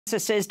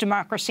This is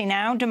Democracy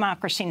Now!,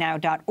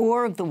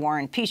 democracynow.org, The War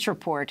and Peace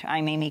Report.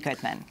 I'm Amy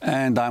Goodman.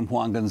 And I'm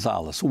Juan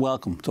Gonzalez.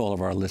 Welcome to all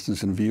of our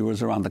listeners and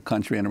viewers around the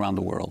country and around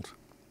the world.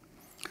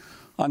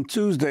 On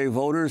Tuesday,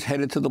 voters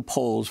headed to the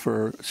polls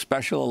for a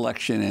special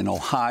election in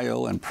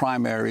Ohio and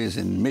primaries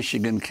in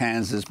Michigan,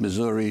 Kansas,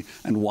 Missouri,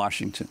 and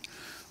Washington.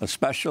 A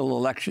special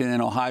election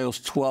in Ohio's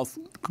 12th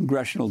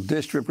congressional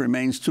district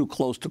remains too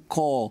close to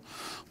call,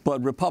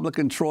 but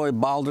Republican Troy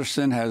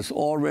Balderson has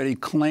already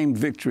claimed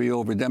victory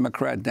over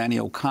Democrat Danny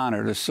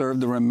O'Connor to serve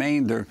the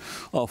remainder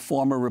of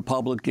former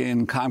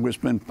Republican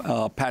Congressman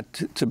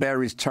Pat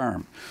Tiberi's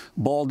term.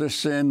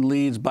 Balderson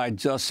leads by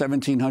just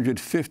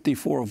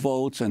 1,754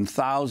 votes, and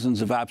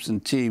thousands of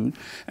absentee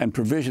and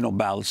provisional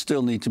ballots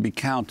still need to be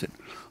counted.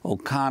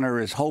 O'Connor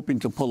is hoping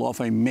to pull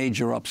off a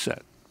major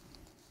upset.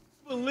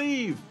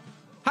 Believe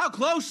how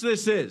close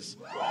this is.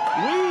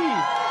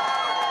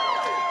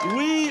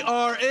 We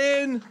are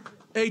in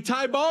a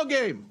tie ball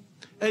game,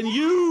 and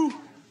you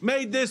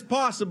made this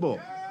possible.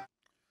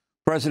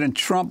 President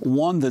Trump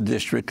won the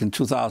district in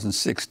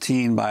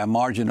 2016 by a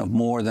margin of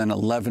more than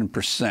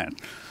 11%.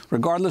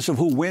 Regardless of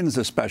who wins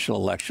the special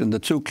election, the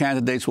two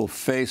candidates will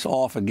face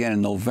off again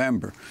in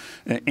November.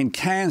 In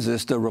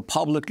Kansas, the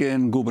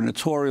Republican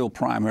gubernatorial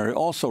primary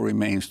also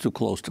remains too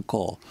close to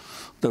call.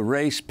 The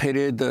race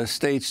pitted the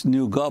state's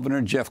new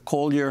governor, Jeff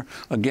Colyer,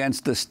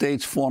 against the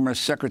state's former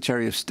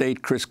Secretary of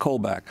State, Chris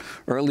Kobach.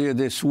 Earlier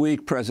this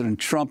week, President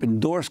Trump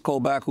endorsed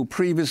Kobach, who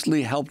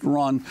previously helped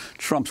run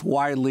Trump's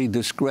widely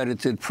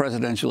discredited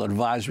Presidential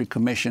Advisory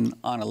Commission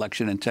on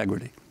Election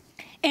Integrity.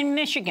 In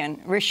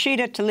Michigan,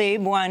 Rashida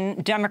Tlaib won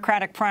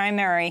Democratic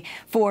primary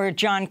for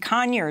John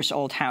Conyers'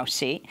 old House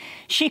seat.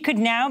 She could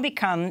now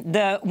become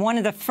one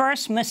of the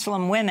first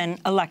Muslim women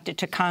elected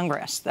to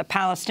Congress. The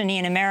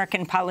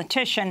Palestinian-American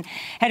politician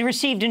had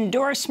received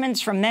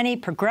endorsements from many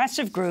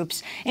progressive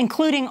groups,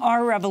 including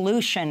Our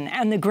Revolution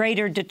and the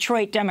Greater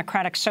Detroit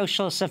Democratic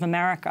Socialists of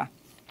America.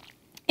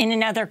 In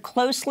another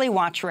closely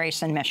watched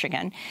race in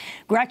Michigan,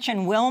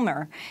 Gretchen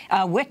Whitmer,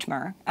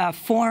 a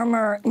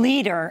former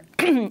leader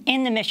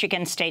in the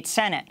Michigan State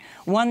Senate,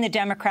 won the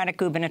Democratic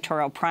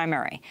gubernatorial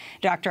primary.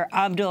 Dr.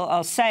 Abdul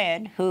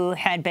El-Sayed, who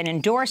had been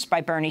endorsed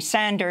by Bernie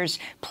Sanders,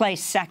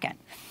 placed second.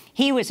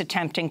 He was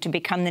attempting to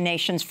become the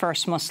nation's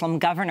first Muslim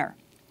governor.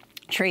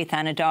 Sri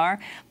Thanedar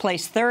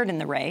placed third in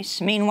the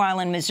race. Meanwhile,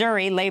 in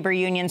Missouri, labor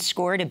unions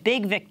scored a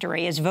big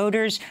victory as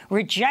voters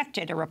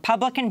rejected a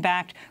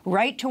Republican-backed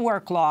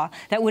right-to-work law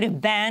that would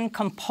have banned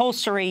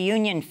compulsory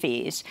union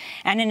fees.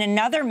 And in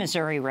another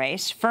Missouri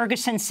race,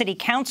 Ferguson City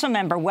Council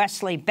member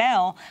Wesley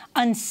Bell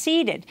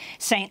unseated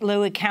St.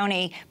 Louis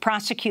County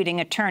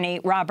prosecuting attorney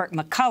Robert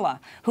McCullough,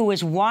 who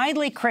was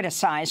widely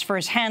criticized for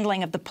his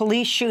handling of the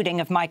police shooting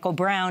of Michael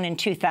Brown in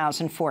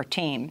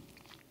 2014.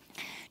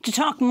 To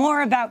talk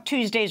more about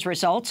Tuesday's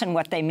results and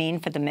what they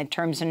mean for the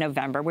midterms in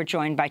November, we're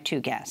joined by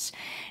two guests.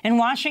 In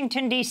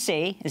Washington,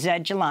 D.C.,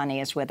 Zed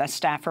Jilani is with us,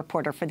 staff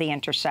reporter for The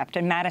Intercept.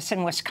 In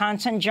Madison,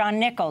 Wisconsin, John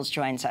Nichols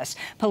joins us,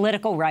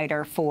 political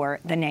writer for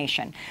The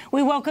Nation.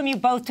 We welcome you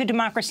both to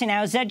Democracy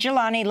Now! Zed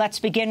Jilani, let's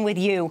begin with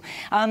you.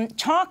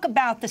 Talk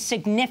about the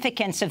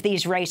significance of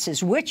these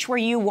races. Which were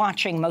you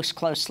watching most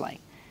closely?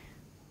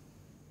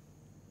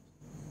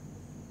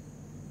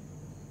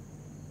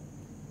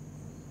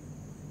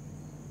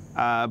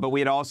 But we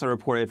had also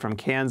reported from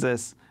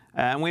Kansas,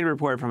 and we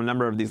reported from a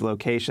number of these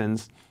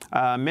locations.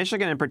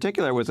 Michigan in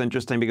particular was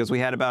interesting because we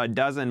had about a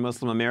dozen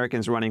Muslim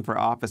Americans running for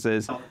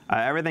offices,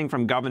 everything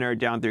from governor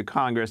down through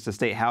Congress to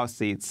state House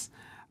seats.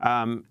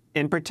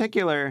 In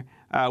particular,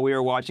 we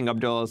were watching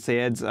Abdul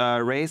El-Sayed's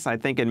race. I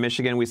think in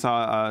Michigan we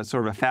saw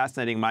sort of a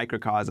fascinating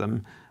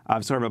microcosm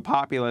of sort of a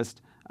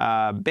populist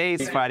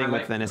base fighting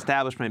with an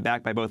establishment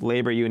backed by both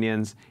labor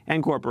unions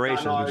and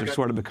corporations, which have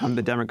sort of become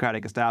the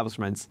Democratic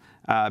establishment's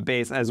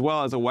base, as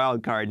well as a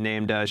wild card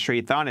named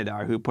Sri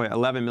Thanedar, who put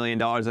 $11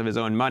 million of his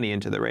own money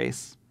into the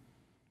race.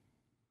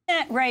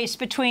 That race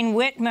between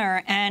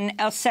Whitmer and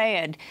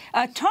El-Sayed,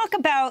 talk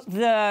about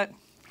the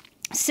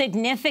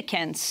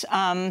significance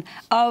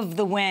of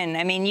the win.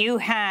 I mean, you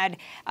had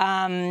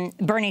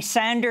Bernie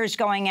Sanders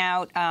going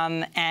out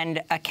and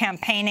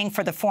campaigning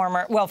for the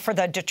for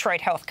the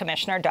Detroit Health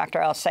Commissioner, Dr.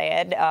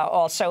 El-Sayed.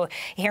 Also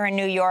here in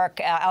New York,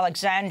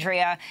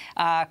 Alexandria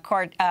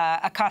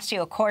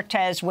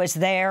Ocasio-Cortez was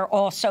there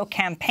also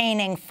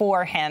campaigning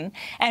for him,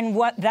 and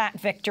what that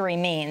victory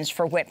means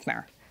for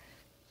Whitmer.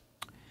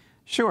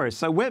 Sure.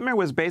 So Whitmer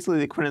was basically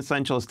the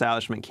quintessential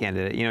establishment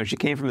candidate. You know, she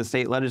came from the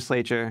state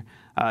legislature.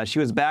 She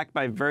was backed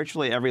by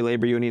virtually every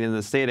labor union in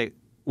the state,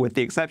 with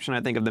the exception, I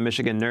think, of the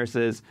Michigan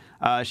nurses.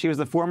 She was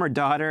the former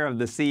daughter of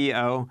the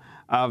CEO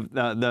of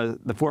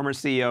the former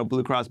CEO of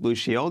Blue Cross Blue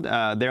Shield.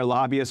 Their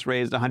lobbyists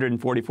raised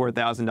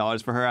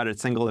 $144,000 for her at a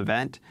single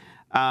event.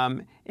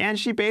 And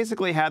she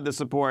basically had the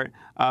support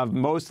of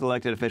most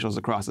elected officials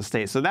across the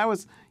state. So that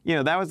was,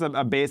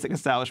 a basic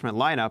establishment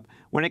lineup.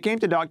 When it came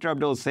to Dr.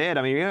 Abdul Sayed,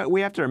 I mean,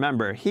 we have to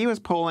remember, he was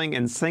polling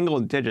in single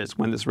digits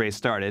when this race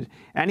started,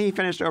 and he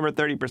finished over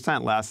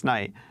 30% last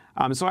night.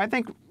 So I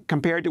think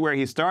compared to where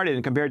he started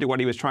and compared to what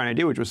he was trying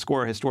to do, which was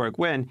score a historic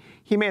win,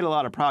 he made a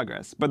lot of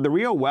progress. But the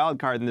real wild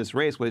card in this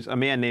race was a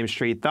man named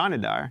Sri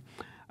Thanadar.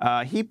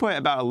 He put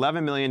about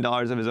 $11 million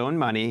of his own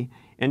money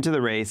into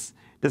the race,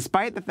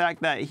 despite the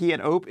fact that he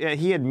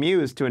had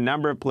mused to a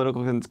number of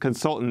political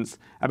consultants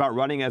about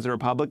running as a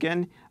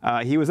Republican.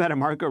 He was at a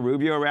Marco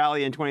Rubio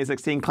rally in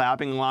 2016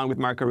 clapping along with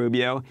Marco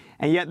Rubio,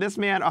 and yet this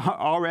man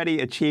already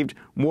achieved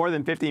more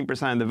than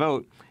 15% of the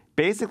vote,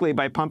 basically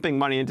by pumping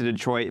money into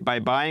Detroit, by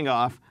buying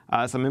off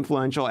some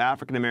influential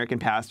African-American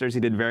pastors. He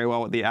did very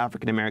well with the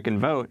African-American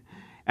vote.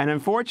 And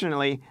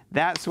unfortunately,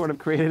 that sort of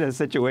created a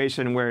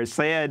situation where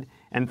Syed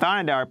and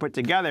Thanadar put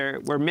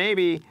together were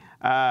maybe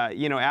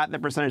at the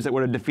percentage that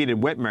would have defeated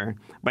Whitmer.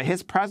 But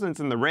his presence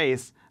in the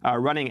race,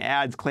 running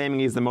ads claiming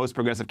he's the most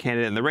progressive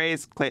candidate in the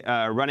race,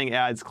 running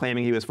ads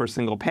claiming he was for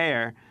single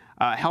payer,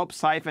 helped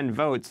siphon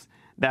votes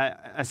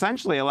that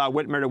essentially allowed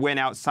Whitmer to win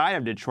outside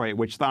of Detroit,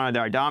 which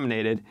Thanadar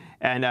dominated,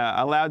 and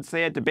allowed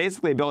Syed to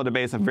basically build a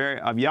base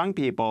of young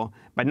people,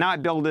 but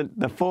not build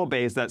the full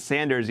base that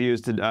Sanders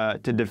used to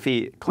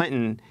defeat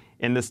Clinton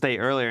in the state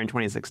earlier in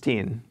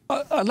 2016.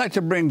 I'd like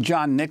to bring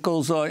John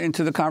Nichols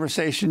into the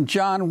conversation.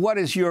 John, what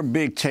is your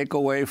big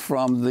takeaway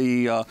from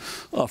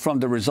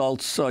the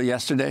results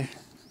yesterday?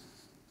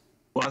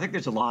 Well, I think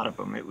there's a lot of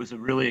them. It was a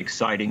really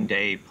exciting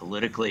day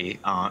politically.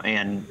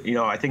 And,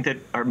 I think that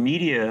our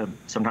media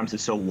sometimes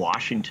is so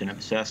Washington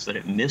obsessed that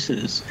it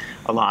misses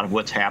a lot of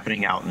what's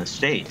happening out in the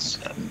states.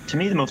 To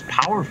me, the most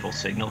powerful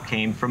signal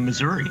came from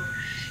Missouri.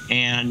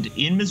 And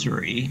in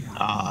Missouri,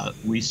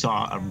 we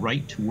saw a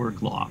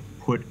right-to-work law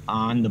put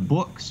on the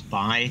books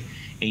by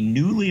a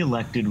newly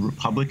elected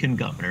Republican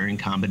governor in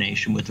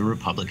combination with the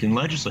Republican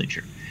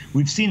legislature.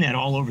 We've seen that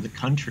all over the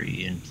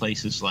country in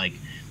places like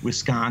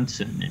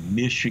Wisconsin and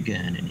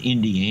Michigan and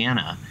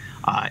Indiana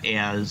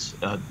as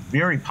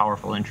very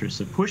powerful interests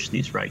have pushed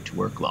these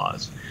right-to-work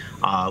laws,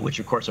 which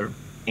of course are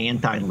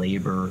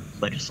anti-labor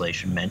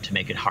legislation meant to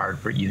make it hard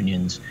for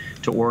unions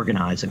to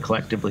organize and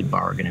collectively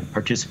bargain and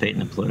participate in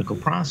the political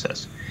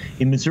process.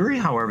 In Missouri,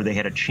 however, they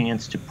had a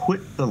chance to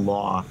put the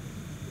law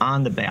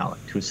on the ballot,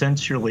 to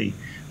essentially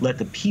let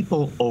the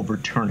people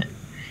overturn it.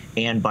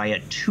 And by a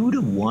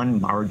 2-to-1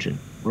 margin,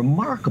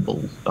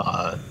 remarkable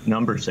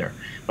numbers there,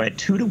 by a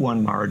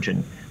 2-to-1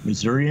 margin,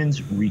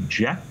 Missourians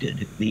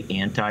rejected the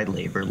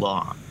anti-labor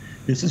law.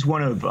 This is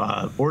one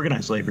of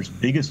organized labor's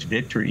biggest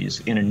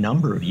victories in a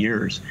number of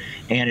years,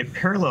 and it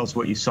parallels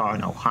what you saw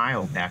in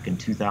Ohio back in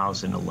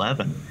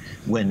 2011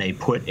 when they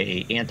put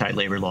a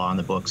anti-labor law on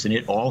the books, and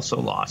it also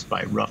lost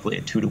by roughly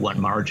a 2-to-1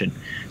 margin.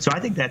 So I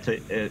think that's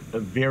a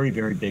very,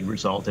 very big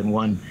result, and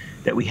one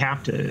that we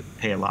have to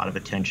pay a lot of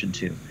attention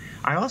to.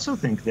 I also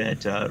think that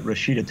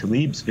Rashida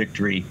Tlaib's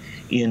victory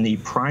in the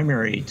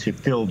primary to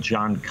fill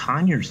John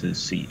Conyers'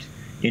 seat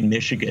in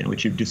Michigan,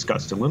 which you've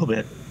discussed a little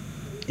bit,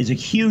 is a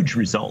huge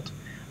result.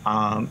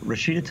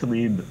 Rashida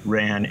Tlaib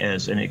ran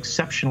as an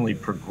exceptionally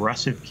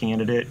progressive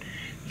candidate.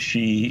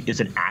 She is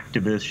an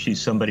activist.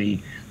 She's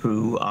somebody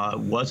who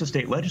was a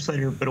state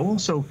legislator, but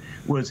also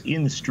was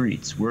in the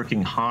streets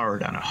working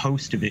hard on a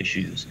host of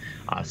issues,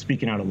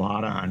 speaking out a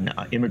lot on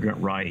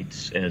immigrant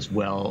rights as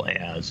well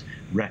as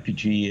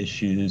refugee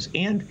issues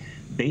and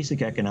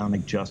basic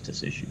economic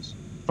justice issues.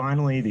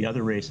 Finally, the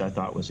other race I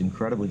thought was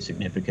incredibly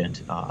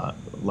significant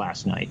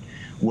last night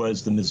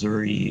was the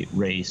Missouri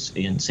race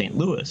in St.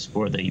 Louis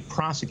for the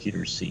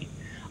prosecutor's seat.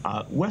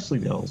 Wesley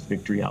Bell's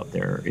victory out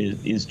there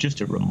is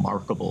just a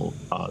remarkable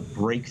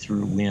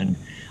breakthrough win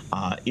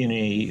in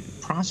a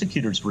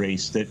prosecutor's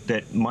race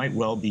that might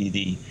well be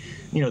the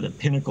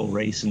pinnacle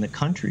race in the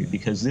country,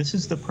 because this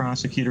is the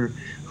prosecutor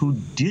who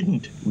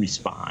didn't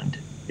respond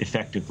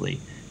effectively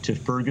to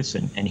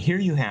Ferguson. And here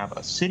you have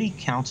a city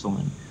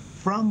councilman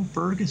from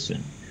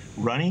Ferguson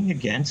running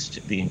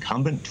against the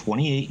incumbent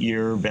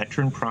 28-year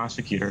veteran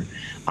prosecutor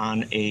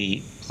on a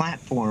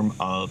platform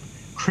of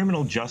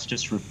criminal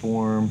justice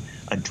reform,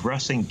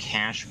 addressing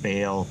cash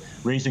bail,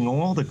 raising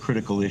all the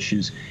critical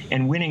issues,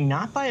 and winning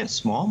not by a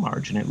small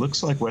margin. It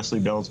looks like Wesley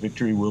Bell's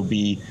victory will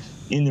be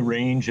in the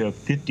range of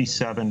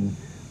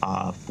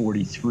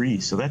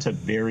 57-43. So that's a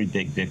very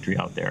big victory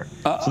out there.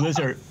 So those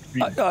are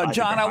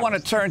John, I want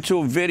to turn to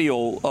a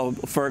video of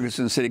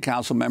Ferguson City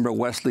Council member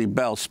Wesley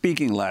Bell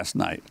speaking last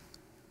night.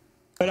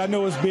 But I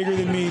know it's bigger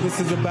than me. This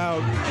is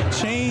about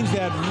change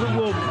that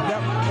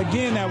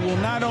will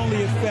not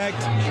only affect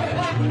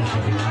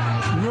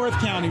North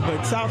County,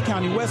 but South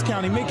County, West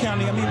County, Mid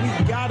County. I mean,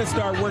 we've got to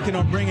start working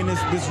on bringing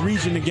this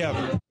region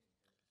together.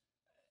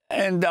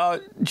 And,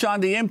 John,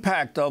 the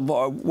impact of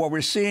what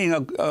we're seeing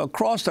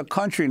across the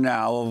country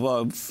now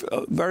of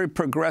very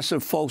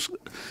progressive folks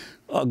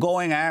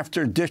going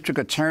after district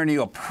attorney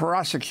or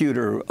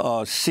prosecutor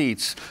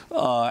seats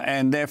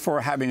and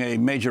therefore having a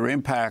major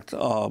impact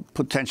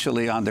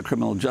potentially on the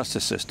criminal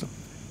justice system.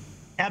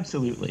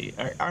 Absolutely.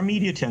 Our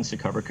media tends to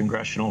cover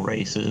congressional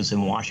races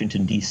and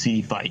Washington,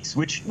 D.C. fights,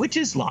 which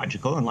is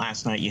logical. And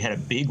last night you had a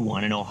big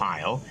one in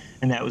Ohio,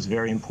 and that was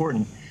very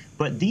important.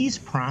 But these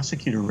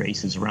prosecutor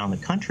races around the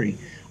country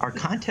are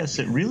contests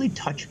that really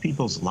touch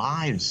people's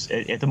lives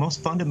at the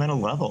most fundamental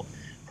level.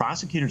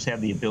 prosecutors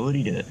have the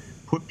ability to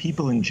put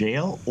people in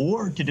jail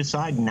or to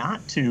decide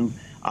not to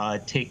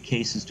take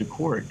cases to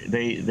court.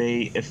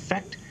 They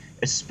affect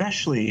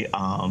especially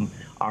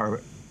our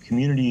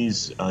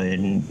communities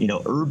in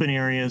urban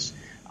areas,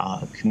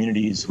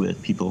 communities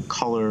with people of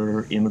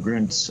color,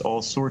 immigrants,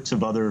 all sorts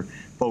of other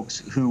folks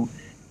who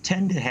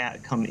tend to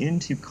come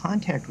into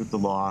contact with the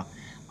law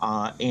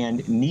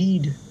and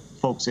need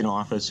folks in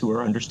office who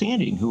are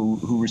understanding,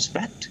 who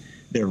respect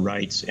their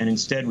rights. And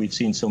instead, we've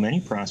seen so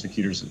many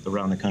prosecutors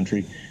around the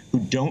country who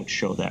don't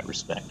show that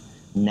respect.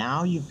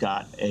 Now you've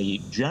got a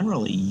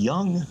generally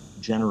young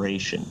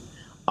generation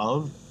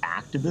of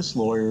activist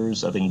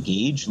lawyers, of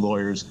engaged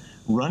lawyers,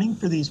 running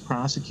for these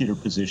prosecutor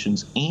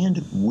positions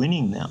and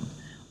winning them.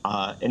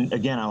 And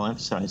again, I'll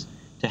emphasize,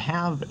 to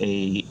have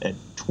a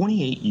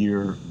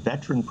 28-year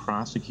veteran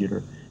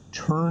prosecutor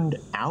turned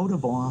out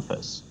of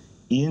office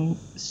in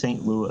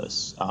St.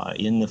 Louis,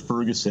 in the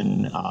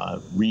Ferguson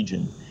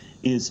region,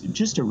 is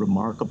just a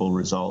remarkable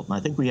result. And I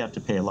think we have to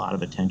pay a lot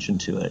of attention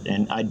to it.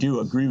 And I do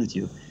agree with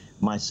you.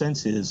 My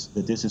sense is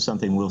that this is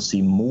something we'll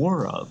see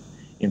more of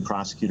in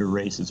prosecutor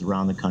races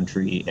around the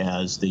country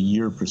as the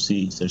year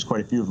proceeds. There's quite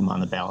a few of them on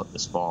the ballot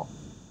this fall.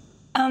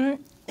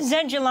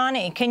 Zed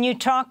Jilani, can you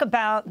talk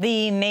about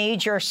the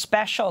major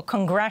special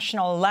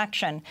congressional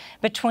election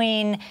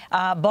between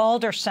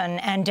Balderson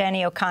and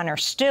Denny O'Connor?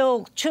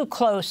 Still too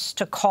close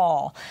to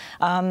call.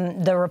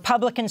 The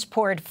Republicans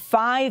poured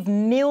 $5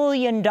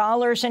 million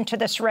into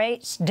this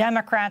race.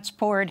 Democrats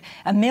poured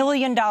 $1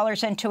 million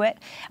into it.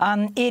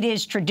 It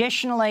is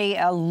traditionally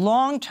a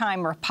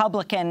longtime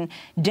Republican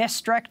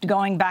district,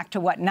 going back to,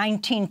 what,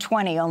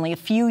 1920. Only a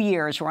few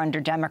years were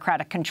under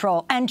Democratic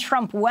control. And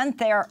Trump went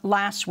there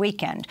last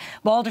weekend.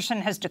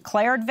 Balderson has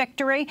declared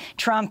victory.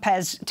 Trump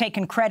has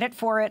taken credit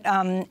for it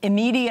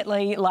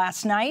immediately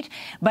last night.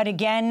 But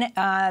again,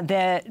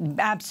 the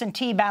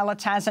absentee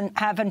ballots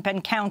haven't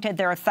been counted.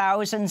 There are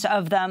thousands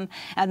of them,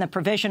 and the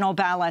provisional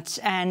ballots,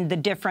 and the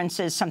difference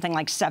is something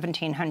like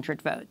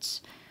 1,700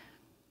 votes.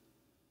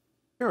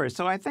 Sure.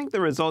 So I think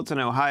the results in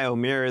Ohio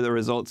mirror the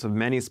results of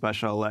many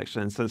special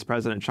elections since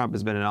President Trump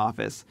has been in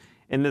office,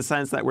 in the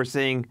sense that we're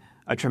seeing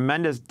a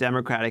tremendous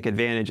Democratic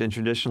advantage in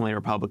traditionally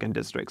Republican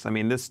districts. I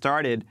mean, this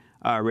started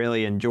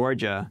really in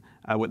Georgia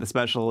with the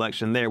special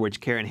election there, which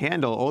Karen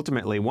Handel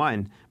ultimately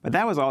won. But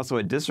that was also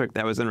a district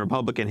that was in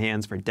Republican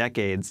hands for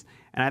decades.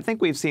 And I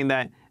think we've seen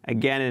that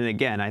again and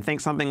again. I think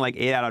something like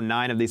 8 out of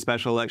 9 of these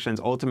special elections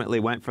ultimately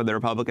went for the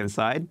Republican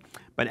side.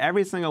 But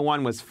every single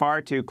one was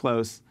far too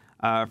close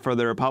for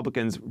the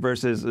Republicans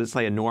versus, let's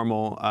say, a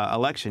normal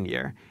election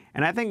year.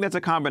 And I think that's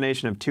a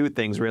combination of two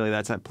things, really,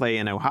 that's at play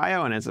in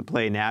Ohio and it's at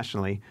play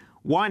nationally.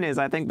 One is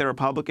I think the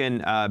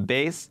Republican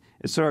base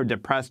is sort of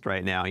depressed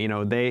right now. You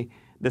know,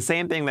 the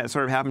same thing that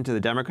sort of happened to the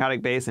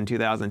Democratic base in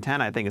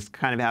 2010, I think is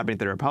kind of happening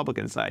to the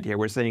Republican side here.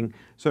 We're seeing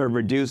sort of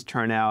reduced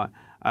turnout,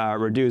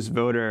 reduced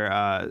voter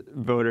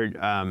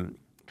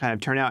kind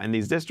of turnout in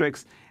these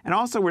districts. And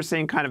also we're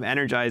seeing kind of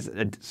energize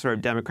a sort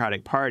of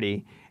Democratic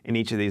Party in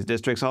each of these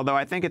districts, although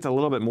I think it's a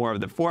little bit more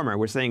of the former.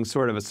 We're seeing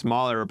sort of a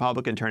smaller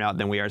Republican turnout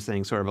than we are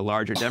seeing sort of a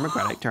larger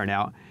Democratic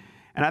turnout.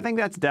 And I think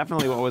that's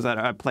definitely what was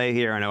at play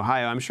here in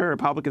Ohio. I'm sure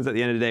Republicans at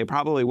the end of the day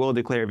probably will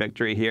declare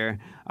victory here.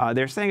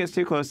 They're saying it's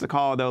too close to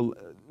call, though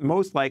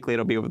most likely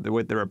it'll be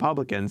with the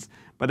Republicans.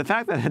 But the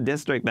fact that a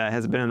district that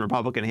has been in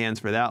Republican hands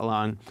for that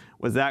long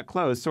was that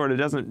close sort of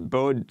doesn't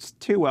bode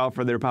too well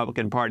for the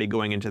Republican Party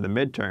going into the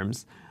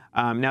midterms.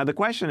 Now, the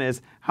question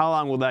is, how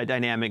long will that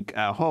dynamic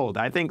hold?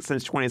 I think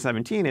since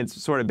 2017,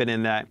 it's sort of been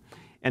in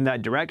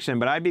that direction.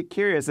 But I'd be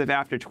curious if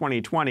after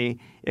 2020,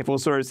 if we'll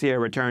sort of see a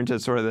return to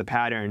sort of the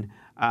pattern,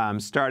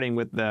 starting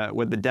with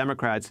the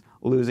Democrats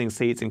losing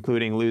seats,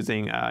 including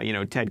losing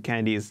Ted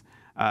Kennedy's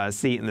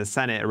seat in the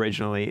Senate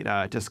originally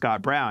to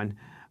Scott Brown.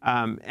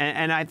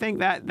 And I think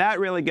that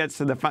really gets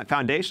to the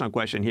foundational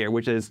question here,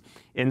 which is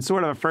in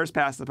sort of a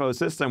first-past-the-post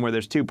system where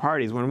there's two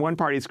parties, when one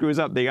party screws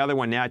up, the other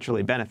one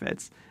naturally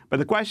benefits. But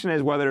the question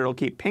is whether it'll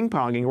keep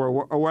ping-ponging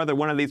or whether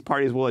one of these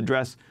parties will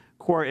address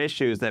core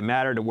issues that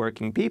matter to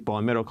working people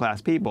and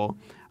middle-class people.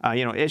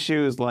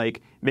 Issues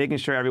like making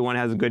sure everyone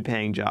has a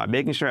good-paying job,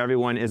 making sure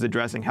everyone is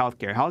addressing health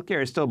care. Health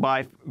care is still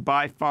by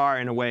far,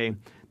 in a way,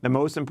 the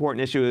most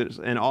important issue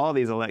in all of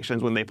these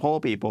elections. When they poll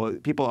people,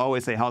 people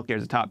always say health care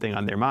is the top thing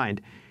on their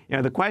mind.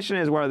 The question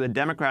is whether the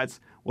Democrats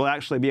will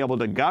actually be able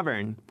to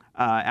govern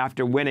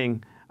after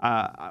winning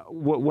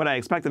what I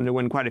expect them to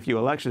win quite a few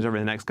elections over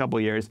the next couple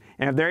of years.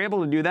 And if they're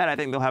able to do that, I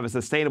think they'll have a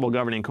sustainable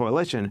governing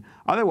coalition.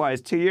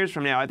 Otherwise, 2 years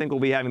from now, I think we'll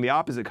be having the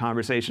opposite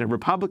conversation of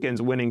Republicans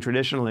winning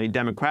traditionally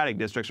Democratic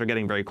districts or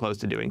getting very close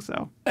to doing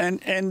so.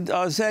 And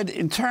Zed,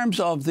 in terms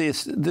of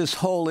this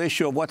whole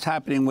issue of what's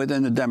happening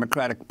within the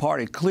Democratic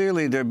Party,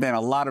 clearly there have been a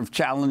lot of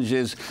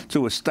challenges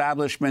to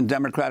establishment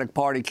Democratic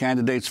Party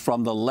candidates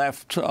from the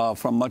left,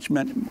 from much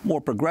more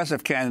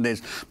progressive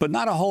candidates, but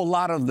not a whole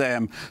lot of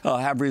them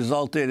have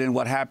resulted in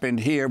what happened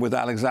here with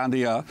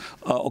Alexandria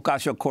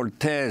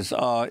Ocasio-Cortez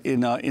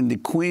in the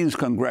Queens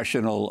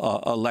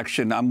congressional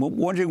election. I'm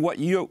wondering what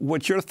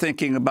you're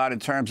thinking about in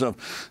terms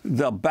of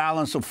the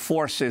balance of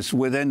forces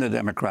within the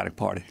Democratic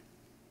Party.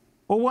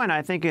 Well, one,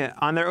 I think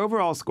on their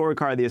overall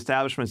scorecard, the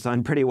establishment's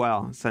done pretty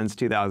well since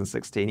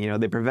 2016. You know,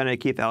 they prevented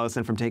Keith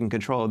Ellison from taking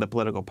control of the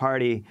political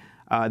party.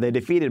 They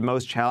defeated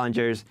most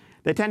challengers.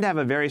 They tend to have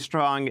a very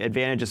strong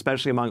advantage,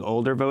 especially among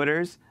older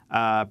voters,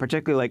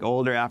 particularly like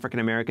older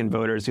African-American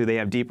voters who they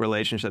have deep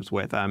relationships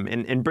with.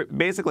 In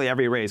basically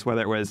every race,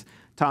 whether it was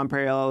Tom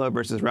Perriello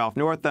versus Ralph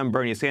Northam,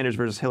 Bernie Sanders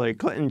versus Hillary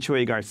Clinton,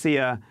 Chuy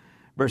Garcia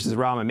versus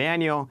Rahm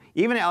Emanuel,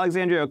 even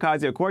Alexandria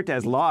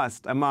Ocasio-Cortez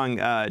lost among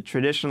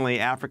traditionally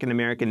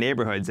African-American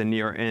neighborhoods in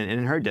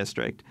her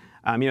district.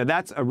 You know,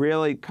 that's a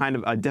really kind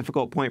of a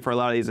difficult point for a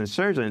lot of these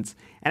insurgents.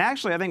 And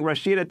actually, I think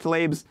Rashida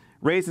Tlaib's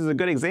race is a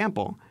good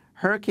example.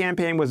 Her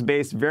campaign was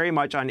based very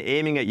much on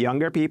aiming at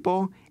younger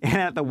people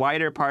and at the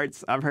wider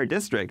parts of her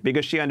district,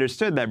 because she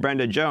understood that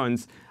Brenda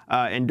Jones,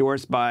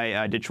 endorsed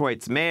by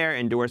Detroit's mayor,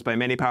 endorsed by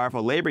many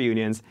powerful labor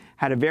unions,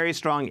 had a very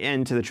strong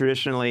end to the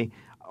traditionally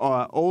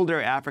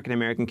older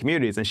African-American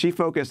communities. And she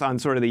focused on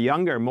sort of the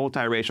younger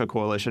multiracial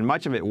coalition,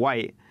 much of it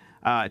white,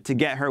 to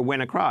get her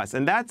win across.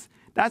 And that's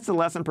the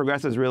lesson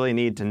progressives really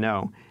need to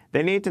know.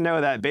 They need to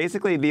know that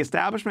basically the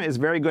establishment is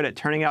very good at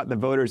turning out the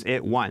voters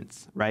it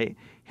wants, right?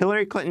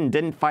 Hillary Clinton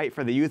didn't fight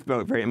for the youth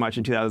vote very much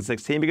in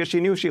 2016 because she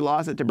knew she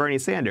lost it to Bernie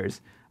Sanders.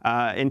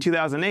 In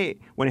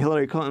 2008, when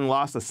Hillary Clinton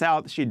lost the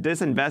South, she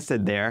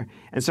disinvested there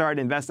and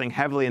started investing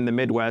heavily in the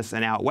Midwest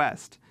and out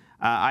West.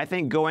 I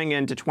think going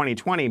into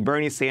 2020,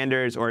 Bernie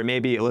Sanders or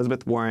maybe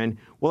Elizabeth Warren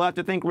will have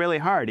to think really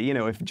hard. You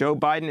know, if Joe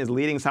Biden is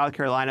leading South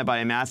Carolina by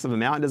a massive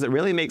amount, does it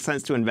really make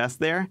sense to invest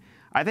there?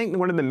 I think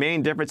one of the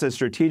main differences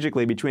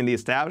strategically between the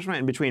establishment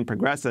and between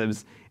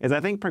progressives is I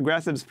think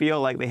progressives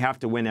feel like they have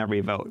to win every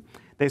vote.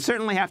 They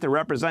certainly have to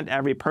represent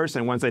every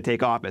person once they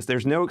take office.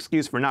 There's no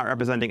excuse for not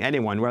representing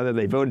anyone, whether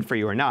they voted for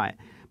you or not.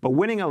 But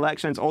winning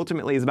elections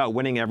ultimately is about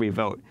winning every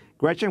vote.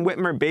 Gretchen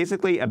Whitmer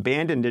basically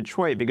abandoned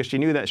Detroit because she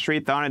knew that Sri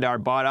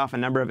Thanadar bought off a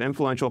number of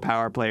influential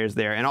power players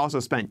there and also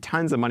spent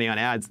tons of money on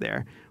ads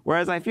there.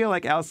 Whereas I feel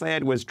like Al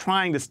Sayed was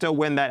trying to still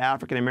win that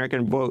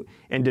African-American vote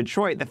in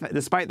Detroit,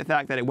 despite the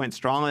fact that it went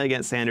strongly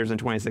against Sanders in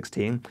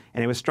 2016,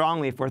 and it was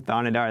strongly for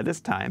Thanadar this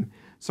time.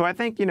 So I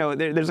think, you know,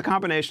 there's a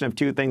combination of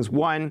two things.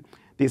 One,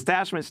 the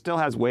establishment still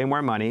has way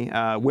more money.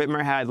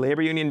 Whitmer had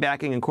labor union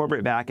backing and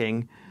corporate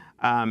backing.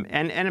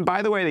 And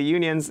by the way, the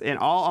unions in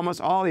almost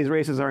all these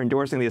races are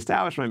endorsing the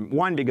establishment,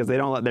 one, because they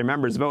don't let their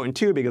members vote, and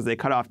two, because they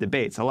cut off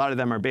debates. A lot of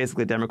them are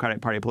basically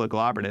Democratic Party political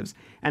operatives.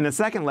 And the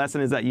second lesson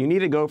is that you need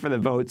to go for the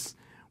votes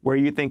where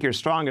you think you're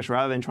strongest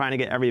rather than trying to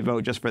get every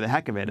vote just for the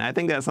heck of it. And I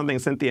think that's something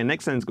Cynthia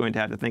Nixon is going to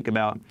have to think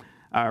about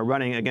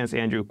running against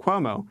Andrew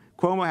Cuomo.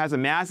 Cuomo has a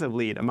massive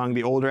lead among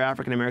the older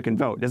African-American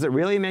vote. Does it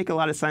really make a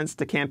lot of sense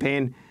to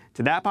campaign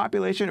to that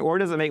population, or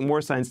does it make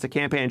more sense to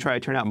campaign and try to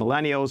turn out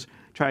millennials,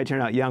 try to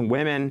turn out young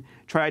women,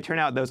 try to turn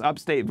out those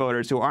upstate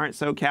voters who aren't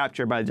so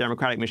captured by the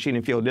Democratic machine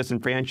and feel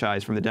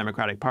disenfranchised from the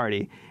Democratic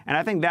Party? And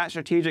I think that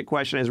strategic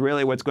question is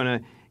really what's going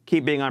to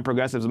keep being on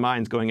progressives'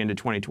 minds going into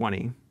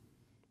 2020.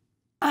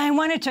 I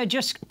wanted to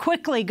just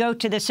quickly go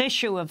to this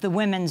issue of the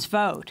women's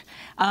vote.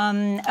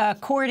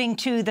 According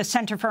to the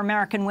Center for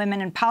American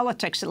Women in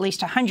Politics, at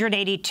least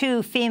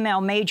 182 female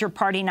major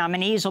party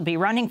nominees will be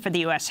running for the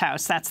U.S.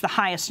 House. That's the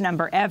highest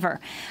number ever.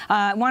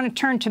 I want to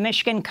turn to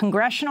Michigan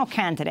congressional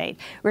candidate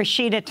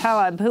Rashida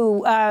Tlaib,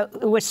 who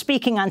was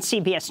speaking on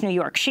CBS New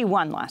York. She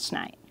won last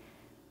night.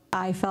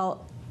 I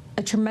felt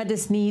a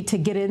tremendous need to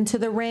get into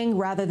the ring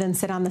rather than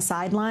sit on the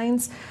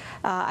sidelines.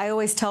 I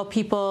always tell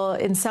people,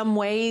 in some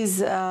ways,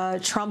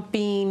 Trump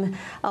being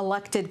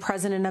elected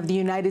president of the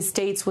United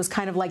States was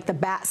kind of like the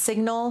bat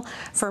signal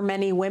for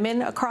many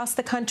women across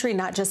the country,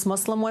 not just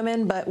Muslim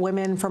women, but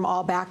women from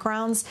all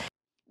backgrounds.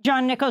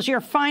 John Nichols,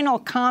 your final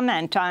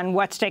comment on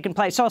what's taken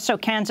place. Also,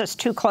 Kansas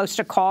too close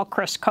to call.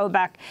 Chris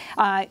Kobach,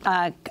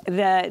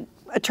 the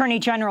Attorney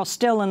General,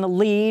 still in the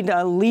lead,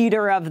 a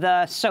leader of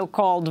the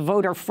so-called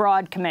Voter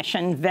Fraud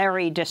Commission,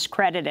 very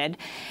discredited.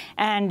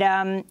 And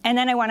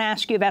then I want to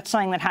ask you about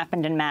something that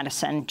happened in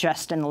Madison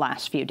just in the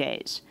last few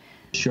days.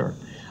 Sure.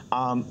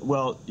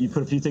 Well, you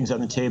put a few things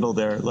on the table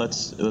there.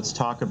 Let's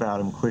talk about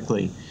them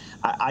quickly.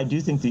 I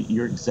do think that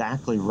you're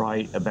exactly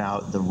right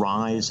about the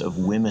rise of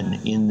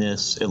women in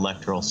this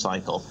electoral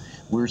cycle.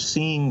 We're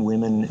seeing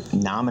women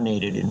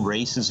nominated in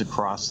races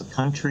across the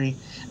country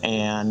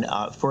and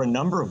for a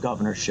number of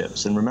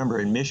governorships. And remember,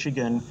 in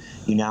Michigan,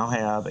 you now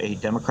have a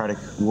Democratic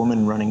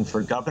woman running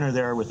for governor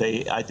there with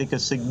I think, a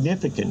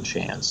significant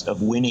chance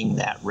of winning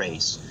that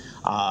race.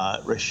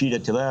 Rashida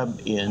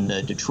Tlaib in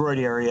the Detroit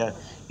area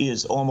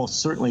is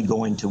almost certainly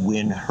going to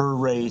win her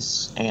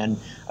race. And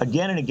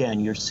again,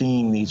 you're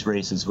seeing these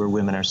races where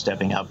women are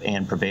stepping up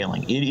and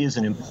prevailing. It is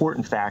an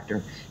important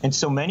factor. And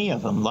so many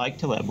of them, like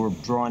Tlaib, were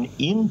drawn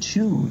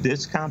into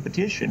this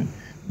competition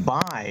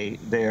by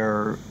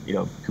their,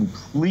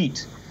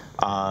 complete,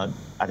 I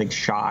think,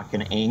 shock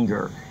and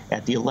anger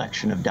at the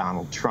election of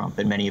Donald Trump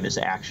and many of his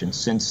actions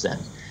since then.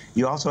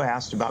 You also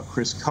asked about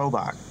Chris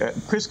Kobach.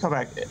 Chris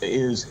Kobach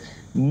is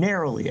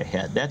narrowly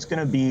ahead. That's going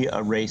to be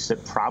a race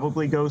that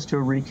probably goes to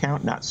a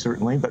recount, not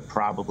certainly, but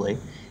probably.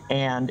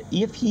 And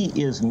if he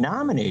is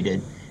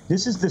nominated,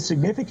 this is the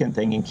significant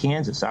thing in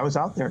Kansas. I was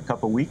out there a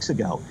couple weeks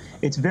ago.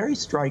 It's very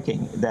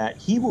striking that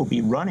he will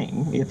be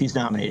running, if he's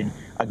nominated,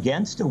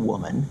 against a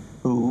woman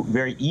who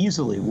very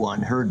easily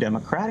won her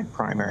Democratic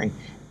primary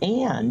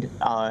and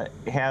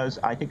has,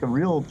 I think, a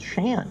real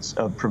chance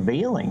of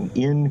prevailing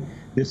in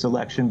this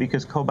election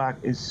because Kobach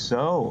is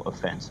so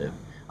offensive,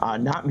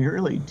 not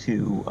merely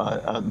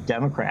to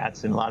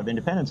Democrats and a lot of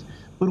independents,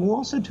 but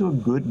also to a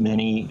good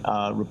many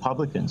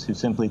Republicans who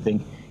simply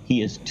think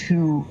he is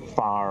too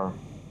far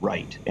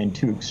right and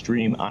too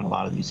extreme on a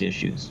lot of these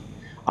issues.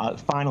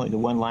 Finally, the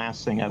one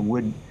last thing I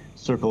would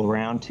circle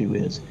around to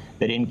is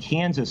that in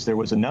Kansas, there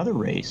was another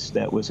race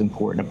that was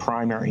important, a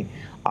primary,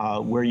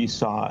 where you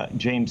saw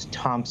James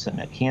Thompson,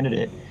 a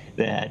candidate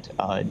that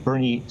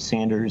Bernie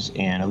Sanders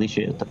and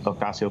Alicia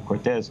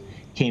Ocasio-Cortez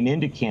came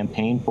in to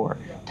campaign for.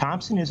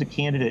 Thompson is a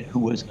candidate who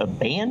was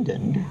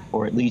abandoned,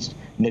 or at least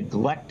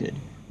neglected,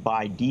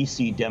 by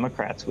D.C.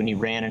 Democrats when he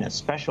ran in a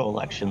special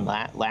election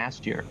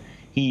last year.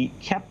 He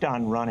kept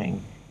on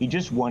running. He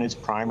just won his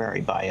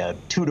primary by a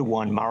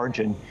 2-to-1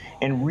 margin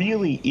and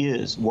really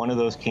is one of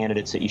those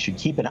candidates that you should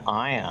keep an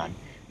eye on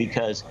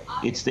because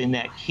it's in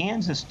that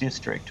Kansas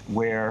district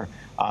where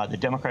the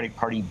Democratic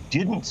Party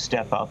didn't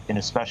step up in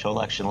a special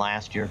election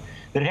last year,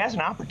 that it has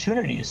an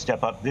opportunity to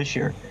step up this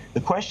year.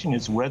 The question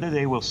is whether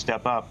they will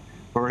step up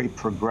for a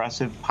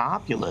progressive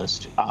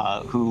populist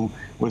who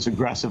was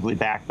aggressively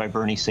backed by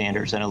Bernie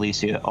Sanders and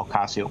Alicia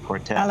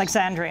Ocasio-Cortez.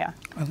 Alexandria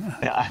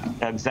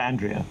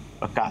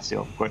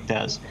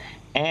Ocasio-Cortez.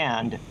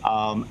 And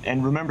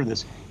remember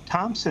this,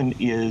 Thompson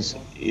is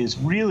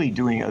really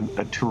doing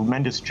a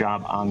tremendous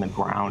job on the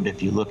ground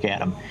if you look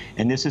at him.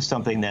 And this is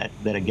something that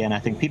again, I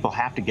think people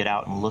have to get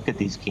out and look at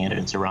these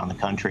candidates around the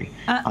country.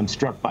 I'm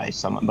struck by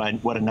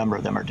what a number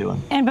of them are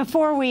doing. And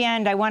before we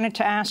end, I wanted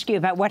to ask you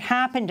about what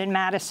happened in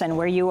Madison,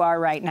 where you are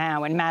right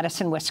now, in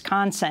Madison,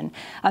 Wisconsin.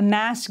 A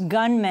masked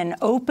gunman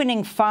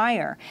opening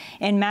fire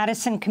in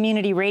Madison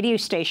community radio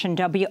station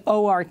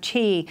WORT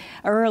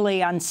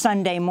early on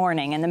Sunday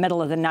morning in the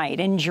middle of the night,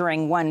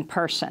 injuring one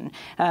person.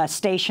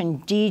 Station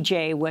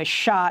DJ was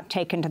shot,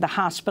 taken to the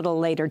hospital,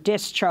 later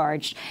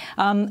discharged.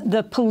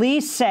 The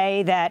police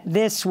say that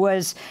this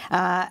was,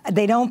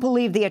 they don't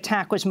believe the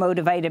attack was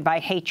motivated by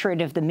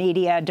hatred of the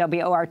media.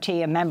 WORT,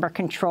 a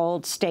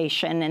member-controlled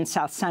station in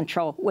south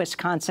central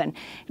Wisconsin.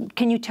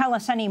 Can you tell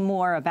us any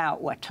more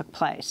about what took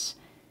place?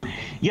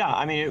 Yeah,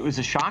 I mean, it was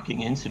a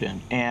shocking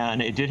incident,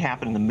 and it did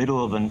happen in the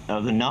middle of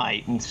the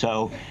night, and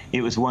so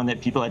it was one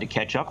that people had to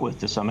catch up with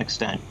to some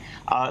extent.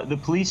 The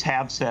police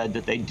have said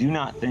that they do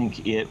not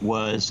think it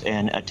was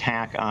an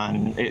attack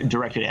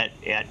directed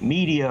at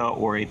media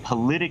or a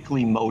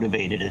politically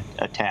motivated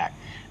attack.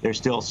 They're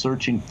still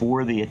searching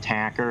for the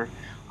attacker.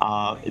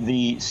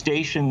 The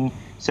station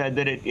said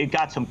that it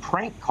got some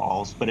prank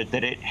calls, but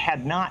that it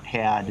had not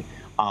had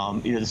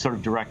the sort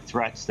of direct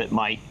threats that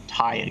might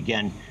tie it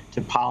again to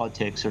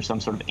politics or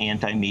some sort of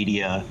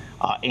anti-media,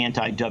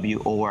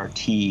 anti-WORT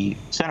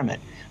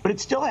sentiment. But it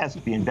still has to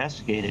be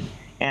investigated.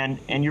 And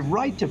you're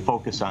right to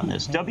focus on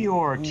this.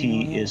 WORT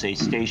is a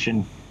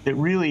station that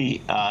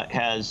really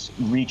has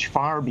reached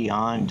far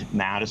beyond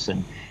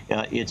Madison.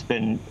 It's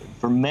been,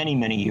 for many,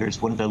 many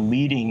years, one of the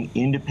leading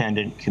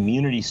independent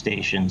community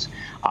stations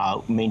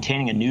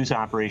maintaining a news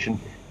operation.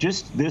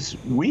 Just this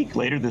week,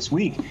 later this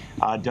week,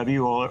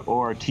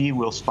 WORT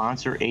will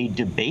sponsor a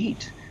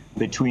debate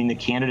between the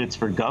candidates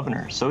for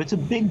governor. So it's a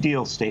big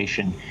deal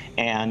station,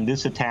 and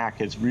this attack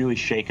has really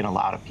shaken a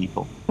lot of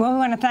people. Well, we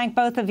want to thank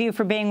both of you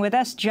for being with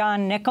us.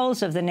 John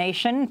Nichols of The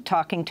Nation,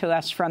 talking to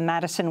us from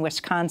Madison,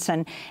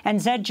 Wisconsin, and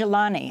Zed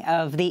Jelani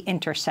of The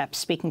Intercept,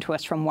 speaking to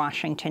us from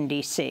Washington,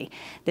 D.C.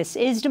 This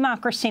is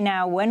Democracy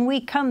Now! When we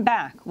come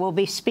back, we'll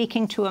be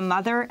speaking to a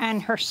mother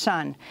and her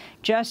son,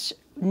 just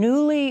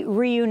newly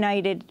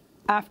reunited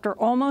after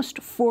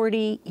almost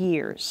 40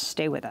 years.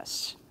 Stay with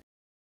us.